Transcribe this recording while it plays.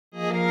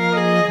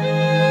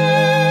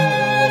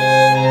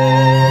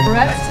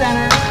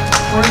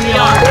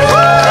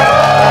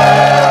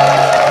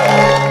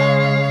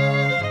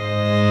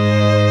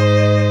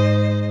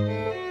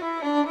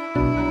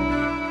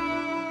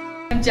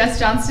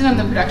Johnston, I'm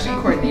the production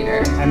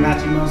coordinator. I'm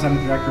Matthew Mills, I'm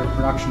the Director of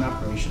Production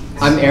Operations.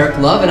 I'm Eric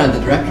Love, and I'm the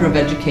Director of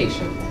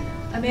Education.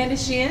 Amanda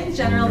Sheehan,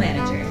 General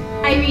Manager.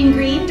 Irene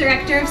Green,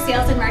 Director of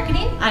Sales and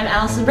Marketing. I'm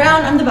Allison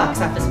Brown, I'm the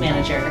Box Office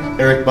Manager.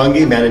 Eric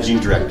Bungie,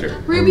 Managing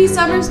Director. Ruby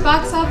Summers,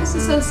 Box Office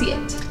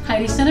Associate.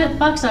 Heidi Sinnott,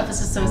 Box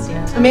Office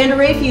Associate. Amanda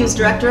Rayfuse,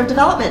 Director of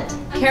Development.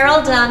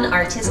 Carol Dunn,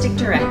 Artistic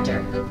Director.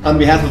 On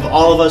behalf of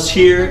all of us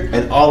here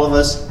and all of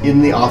us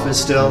in the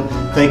office still,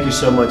 thank you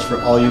so much for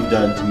all you've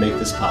done to make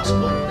this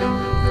possible.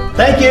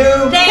 Thank you!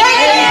 Thank you!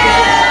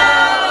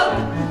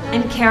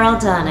 I'm Carol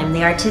Dunn. I'm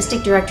the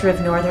Artistic Director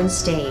of Northern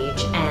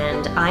Stage,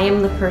 and I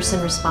am the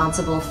person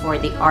responsible for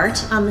the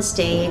art on the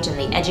stage and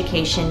the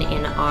education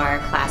in our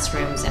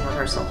classrooms and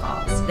rehearsal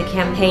halls. The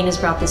campaign has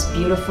brought this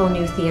beautiful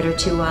new theater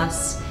to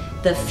us.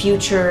 The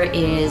future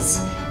is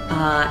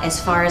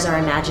as far as our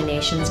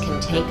imaginations can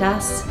take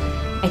us.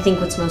 I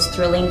think what's most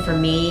thrilling for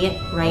me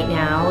right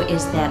now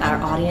is that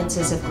our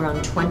audiences have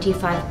grown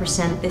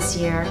 25% this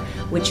year,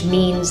 which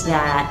means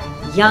that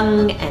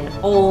young and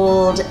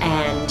old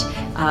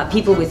and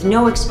people with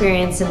no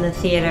experience in the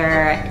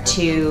theater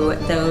to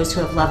those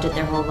who have loved it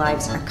their whole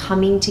lives are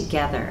coming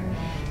together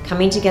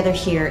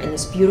here in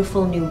this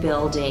beautiful new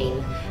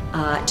building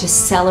to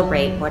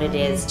celebrate what it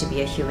is to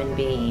be a human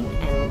being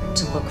and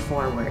to look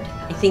forward.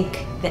 I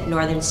think that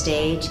Northern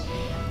Stage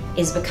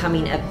is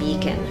becoming a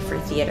beacon for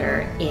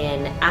theater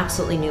in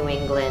absolutely New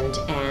England,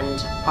 and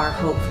our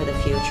hope for the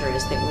future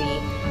is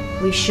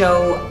that we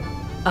show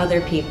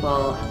other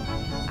people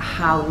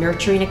how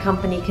nurturing a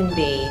company can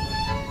be,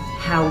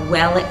 how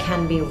well it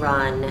can be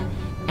run,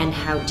 and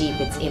how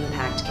deep its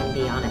impact can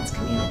be on its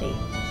community.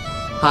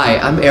 Hi,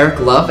 I'm Eric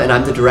Love, and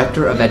I'm the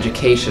Director of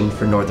Education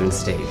for Northern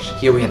Stage.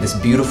 Here we have this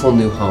beautiful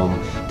new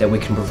home that we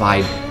can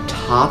provide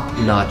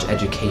top-notch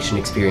education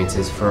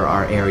experiences for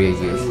our area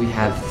youth. We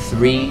have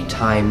 3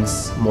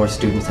 times more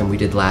students than we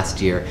did last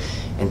year,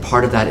 and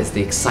part of that is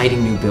the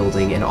exciting new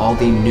building and all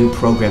the new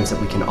programs that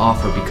we can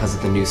offer because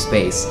of the new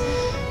space.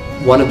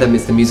 One of them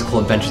is the Musical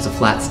Adventures of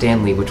Flat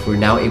Stanley, which we're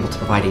now able to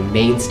provide a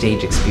main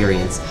stage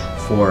experience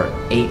for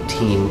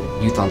 18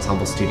 Youth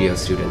Ensemble Studio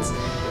students.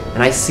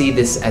 And I see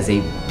this as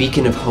a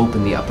beacon of hope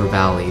in the Upper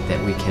Valley,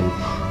 that we can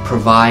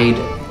provide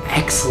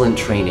excellent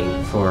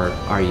training for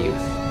our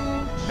youth.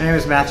 My name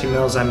is Matthew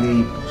Mills.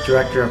 I'm the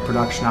Director of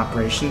Production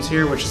Operations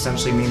here, which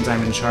essentially means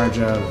I'm in charge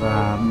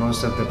of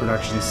most of the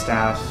production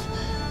staff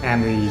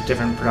and the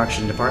different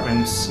production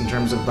departments in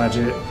terms of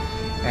budget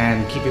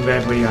and keeping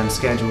everybody on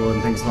schedule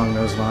and things along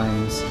those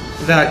lines.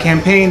 The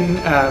campaign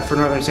for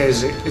Northern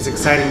Stage is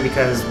exciting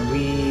because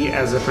we,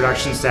 as a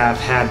production staff,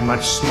 had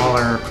much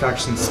smaller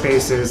production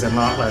spaces and a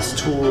lot less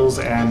tools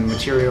and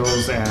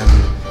materials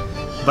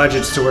and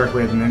budgets to work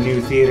with, and the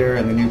new theater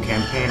and the new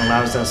campaign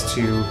allows us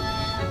to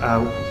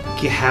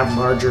have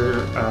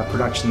larger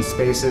production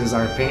spaces.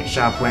 Our paint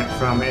shop went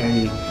from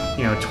a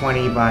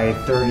 20 by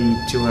 30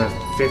 to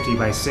a 50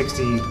 by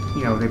 60.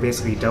 They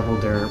basically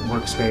doubled their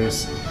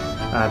workspace.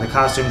 The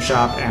costume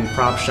shop and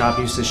prop shop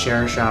used to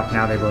share a shop.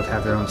 Now they both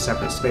have their own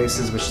separate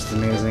spaces, which is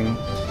amazing.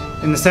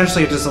 And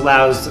essentially it just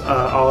allows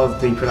all of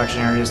the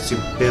production areas to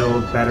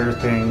build better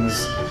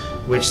things,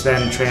 which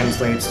then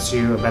translates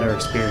to a better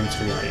experience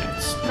for the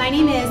audience. My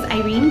name is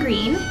Irene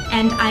Green,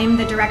 and I'm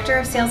the Director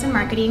of Sales and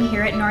Marketing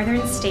here at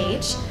Northern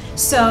Stage.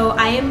 So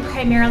I am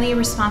primarily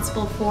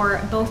responsible for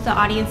both the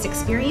audience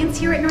experience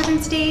here at Northern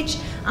Stage,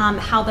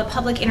 how the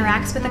public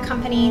interacts with the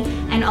company,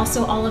 and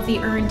also all of the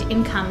earned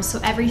income. So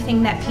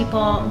everything that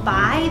people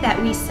buy,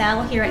 that we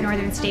sell here at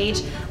Northern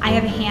Stage, I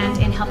have a hand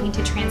in helping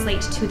to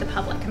translate to the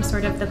public. I'm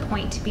sort of the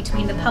point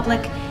between the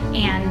public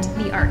and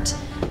the art.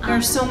 There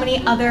are so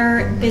many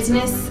other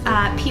business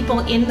people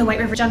in the White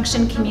River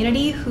Junction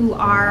community who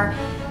are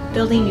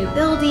building new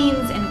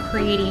buildings and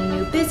creating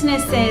new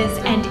businesses,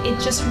 and it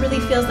just really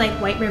feels like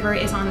White River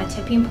is on the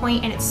tipping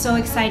point, and it's so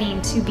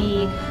exciting to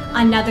be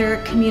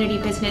another community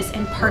business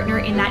and partner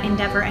in that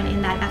endeavor and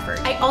in that effort.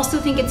 I also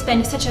think it's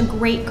been such a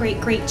great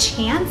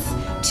chance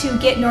to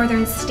get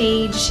Northern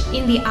Stage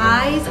in the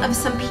eyes of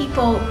some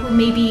people who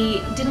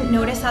maybe didn't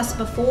notice us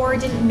before,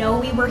 didn't know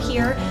we were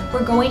here.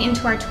 We're going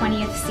into our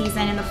 20th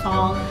season in the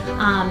fall,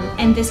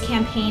 and this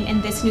campaign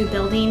and this new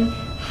building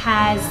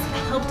has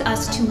helped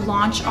us to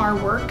launch our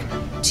work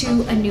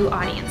to a new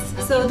audience.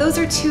 So those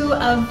are 2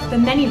 of the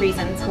many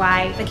reasons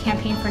why the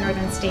campaign for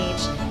Northern Stage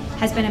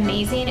has been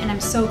amazing, and I'm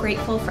so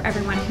grateful for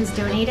everyone who's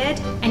donated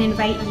and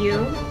invite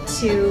you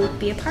to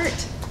be a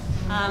part.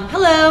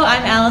 Hello,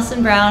 I'm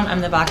Allison Brown.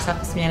 I'm the Box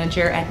Office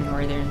Manager at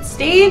Northern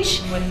Stage.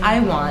 What I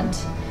want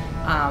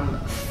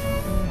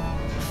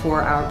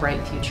for our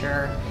bright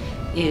future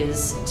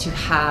is to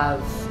have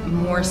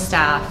more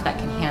staff that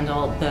can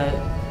handle the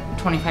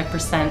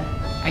 25%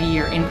 a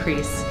year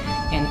increase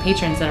in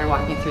patrons that are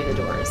walking through the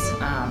doors.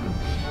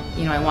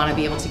 I want to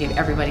be able to give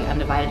everybody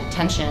undivided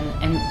attention,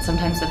 and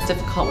sometimes that's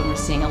difficult when we're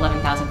seeing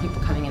 11,000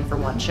 people coming in for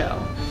one show.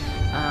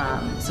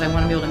 So I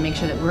want to be able to make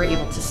sure that we're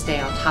able to stay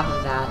on top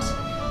of that.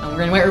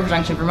 We're in White River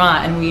Junction,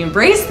 Vermont, and we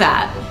embrace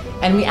that,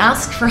 and we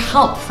ask for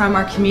help from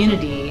our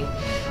community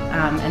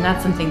And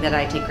that's something that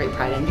I take great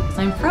pride in because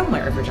I'm from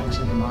White River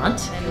Junction,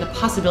 Vermont, and the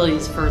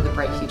possibilities for the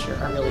bright future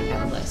are really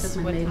endless. That's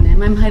my maiden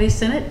name. I'm Heidi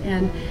Sinnott,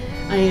 and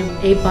I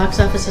am a box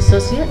office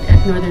associate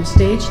at Northern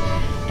Stage.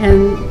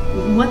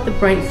 And what the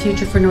bright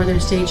future for Northern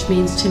Stage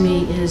means to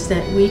me is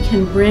that we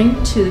can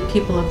bring to the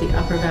people of the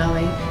Upper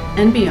Valley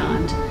and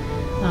beyond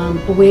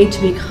a way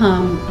to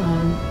become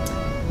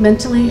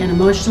mentally and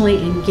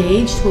emotionally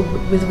engaged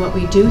with what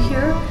we do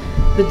here,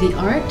 with the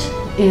art,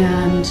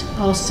 and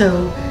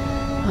also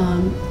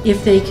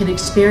if they can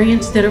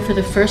experience theater for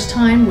the first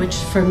time, which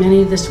for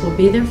many this will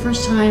be their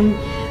first time,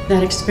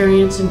 that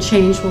experience and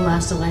change will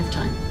last a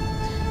lifetime.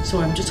 So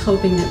I'm just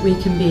hoping that we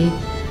can be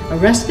a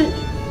respite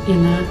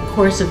in the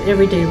course of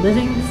everyday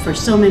living for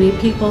so many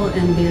people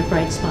and be a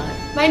bright spot.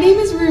 My name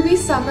is Ruby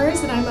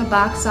Summers and I'm a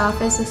box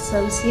office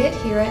associate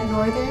here at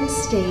Northern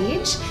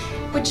Stage,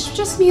 which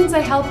just means I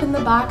help in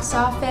the box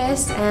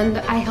office and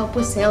I help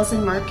with sales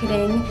and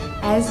marketing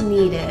as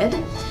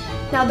needed.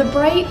 Now, the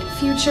bright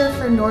future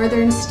for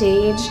Northern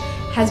Stage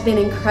has been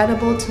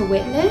incredible to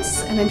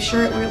witness, and I'm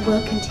sure it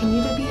will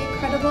continue to be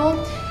incredible.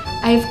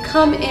 I've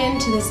come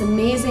into this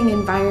amazing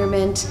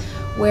environment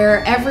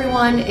where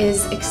everyone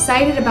is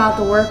excited about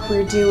the work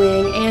we're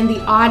doing, and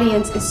the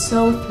audience is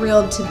so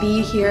thrilled to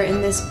be here in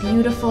this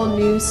beautiful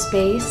new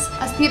space.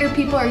 Us theater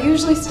people are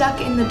usually stuck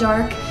in the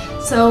dark,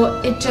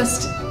 so it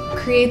just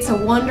creates a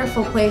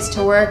wonderful place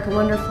to work, a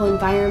wonderful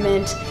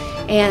environment,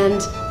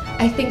 and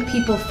I think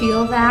people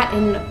feel that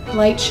in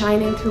light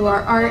shining through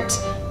our art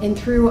and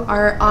through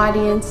our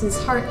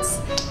audience's hearts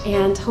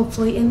and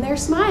hopefully in their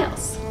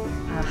smiles.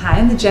 Hi,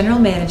 I'm the general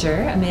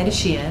manager, Amanda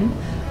Sheehan.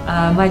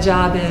 My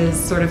job is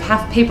sort of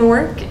half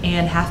paperwork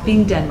and half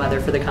being den mother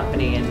for the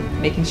company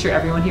and making sure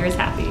everyone here is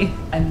happy.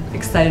 I'm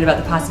excited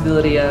about the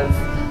possibility of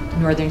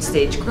Northern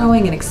Stage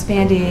growing and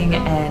expanding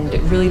and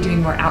really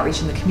doing more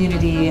outreach in the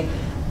community,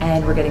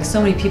 and we're getting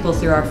so many people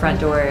through our front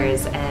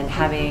doors and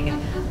having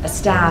a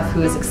staff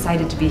who is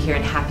excited to be here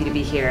and happy to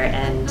be here,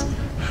 and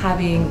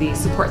having the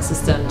support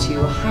system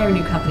to hire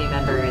new company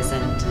members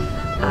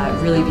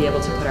and really be able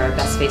to put our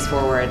best face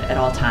forward at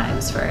all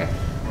times for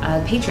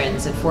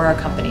patrons and for our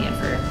company and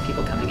for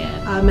people coming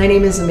in. My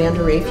name is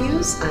Amanda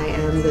Rafuse. I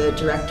am the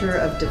Director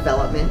of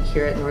Development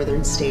here at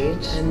Northern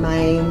Stage, and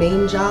my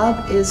main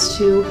job is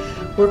to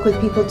work with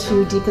people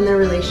to deepen their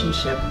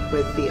relationship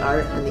with the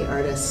art and the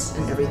artists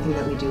and everything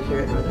that we do here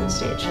at Northern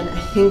Stage. And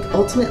I think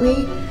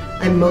ultimately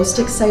I'm most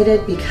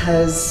excited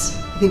because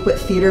I think what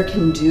theater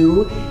can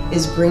do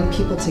is bring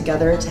people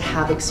together to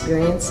have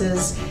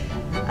experiences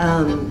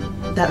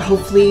that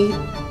hopefully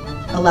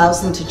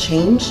allows them to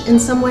change in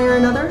some way or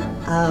another.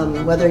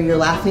 Whether you're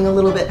laughing a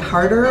little bit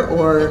harder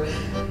or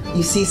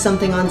you see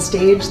something on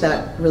stage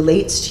that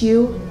relates to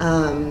you.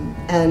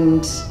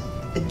 And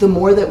the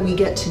more that we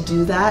get to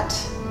do that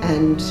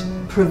and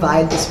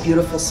provide this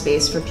beautiful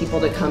space for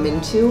people to come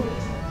into,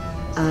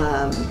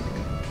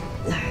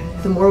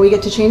 the more we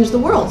get to change the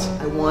world.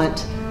 I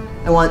want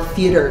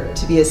theater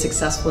to be as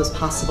successful as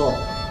possible,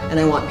 and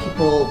I want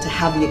people to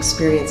have the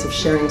experience of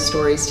sharing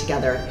stories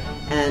together.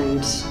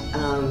 And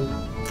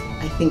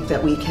I think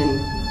that we can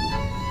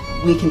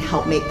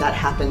help make that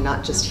happen,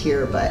 not just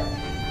here, but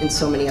in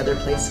so many other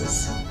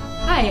places.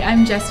 Hi,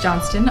 I'm Jess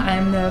Johnston.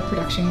 I'm the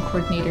production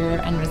coordinator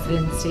and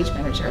resident stage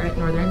manager at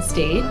Northern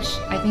Stage.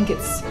 I think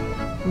it's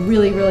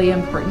really, really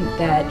important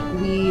that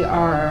we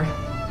are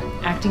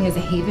acting as a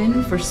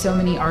haven for so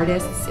many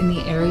artists in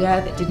the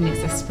area that didn't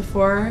exist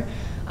before.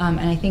 And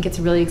I think it's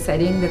really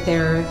exciting that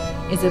there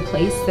is a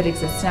place that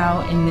exists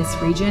now in this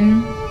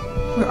region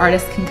where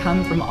artists can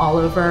come from all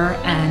over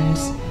and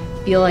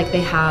feel like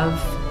they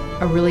have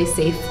a really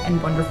safe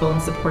and wonderful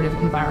and supportive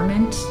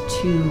environment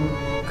to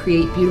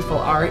create beautiful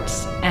art,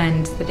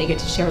 and that they get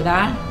to share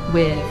that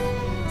with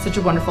such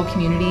a wonderful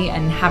community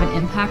and have an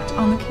impact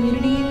on the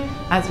community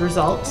as a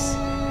result.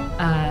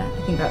 I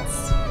think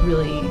that's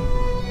really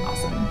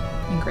awesome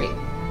and great.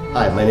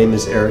 Hi, my name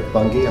is Eric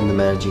Bunge. I'm the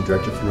Managing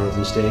Director for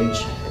Northern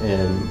Stage,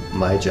 and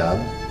my job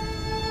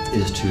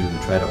is to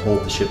try to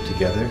hold the ship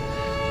together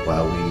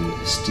while we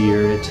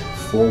steer it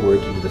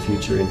forward into the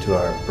future, into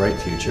our bright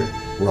future.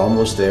 We're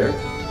almost there.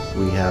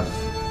 We have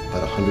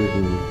about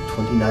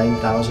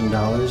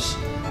 $129,000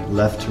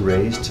 left to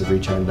raise to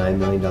reach our $9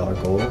 million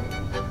goal.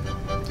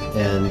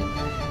 And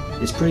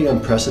it's pretty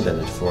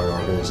unprecedented for an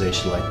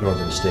organization like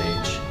Northern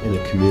Stage, in a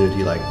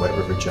community like White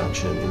River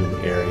Junction, in an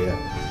area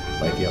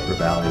like the Upper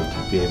Valley,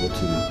 to be able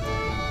to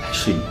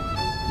actually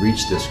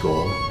reach this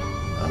goal,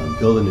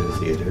 build a new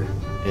theater.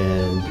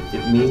 And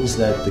it means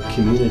that the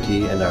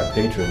community and our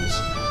patrons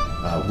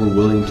were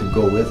willing to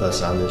go with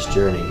us on this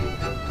journey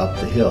up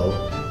the hill.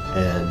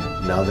 And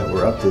now that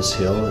we're up this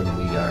hill and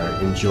we are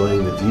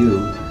enjoying the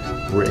view,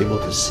 we're able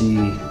to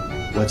see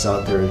what's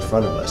out there in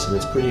front of us, and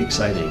it's pretty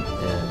exciting.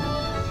 And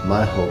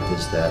my hope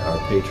is that our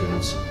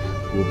patrons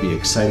will be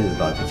excited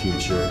about the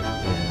future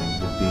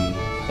and will be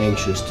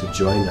anxious to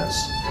join us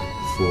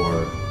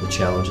for the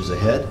challenges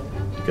ahead,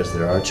 because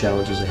there are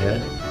challenges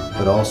ahead,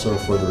 but also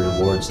for the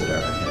rewards that are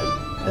ahead.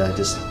 And I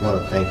just want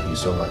to thank you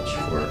so much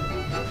for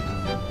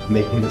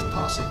making this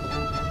possible.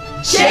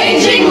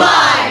 Changing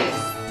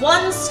lives!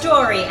 One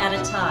story at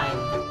a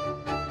time.